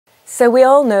So we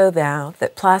all know now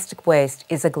that plastic waste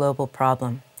is a global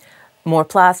problem. More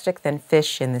plastic than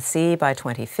fish in the sea by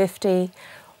 2050.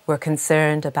 We're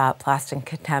concerned about plastic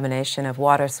contamination of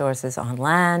water sources on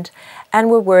land, and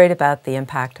we're worried about the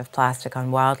impact of plastic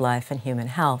on wildlife and human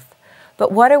health.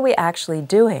 But what are we actually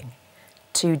doing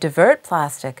to divert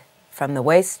plastic from the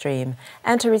waste stream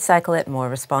and to recycle it more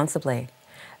responsibly?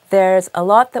 There's a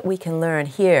lot that we can learn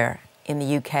here in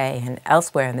the UK and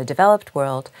elsewhere in the developed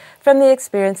world from the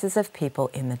experiences of people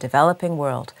in the developing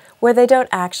world where they don't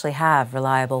actually have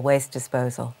reliable waste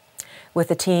disposal. With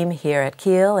the team here at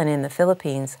Kiel and in the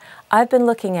Philippines, I've been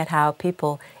looking at how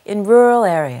people in rural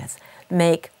areas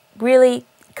make really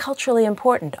culturally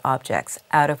important objects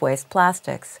out of waste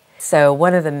plastics. So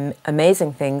one of the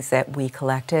amazing things that we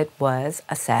collected was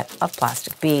a set of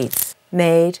plastic beads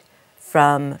made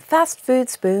from fast food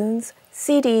spoons,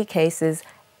 CD cases,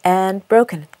 and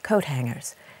broken coat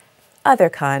hangers,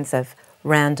 other kinds of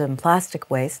random plastic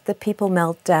waste that people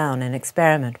melt down and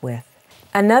experiment with.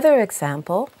 Another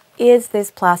example is this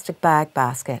plastic bag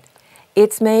basket.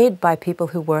 It's made by people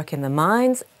who work in the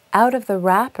mines out of the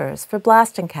wrappers for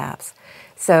blasting caps.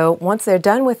 So once they're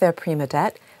done with their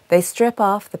prima-det, they strip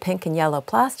off the pink and yellow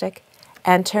plastic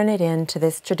and turn it into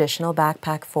this traditional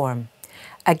backpack form.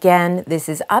 Again, this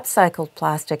is upcycled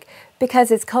plastic because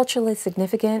it's culturally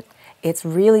significant, it's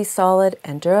really solid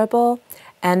and durable,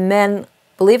 and men,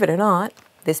 believe it or not,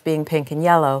 this being pink and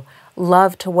yellow,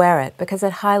 love to wear it because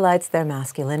it highlights their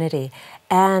masculinity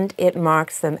and it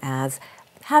marks them as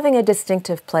having a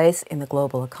distinctive place in the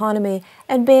global economy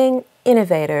and being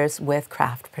innovators with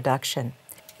craft production.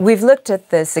 We've looked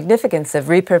at the significance of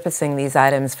repurposing these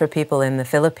items for people in the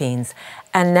Philippines,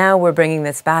 and now we're bringing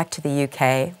this back to the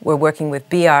UK. We're working with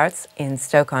B-Arts in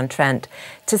Stoke-on-Trent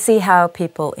to see how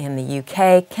people in the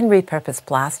UK can repurpose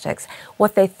plastics,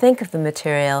 what they think of the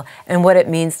material, and what it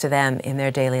means to them in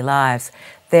their daily lives.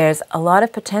 There's a lot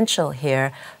of potential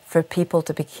here for people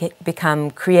to become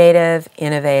creative,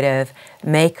 innovative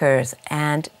makers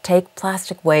and take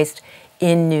plastic waste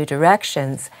in new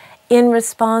directions. In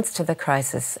response to the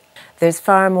crisis, there's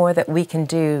far more that we can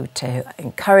do to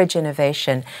encourage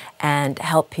innovation and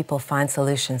help people find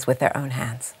solutions with their own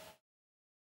hands.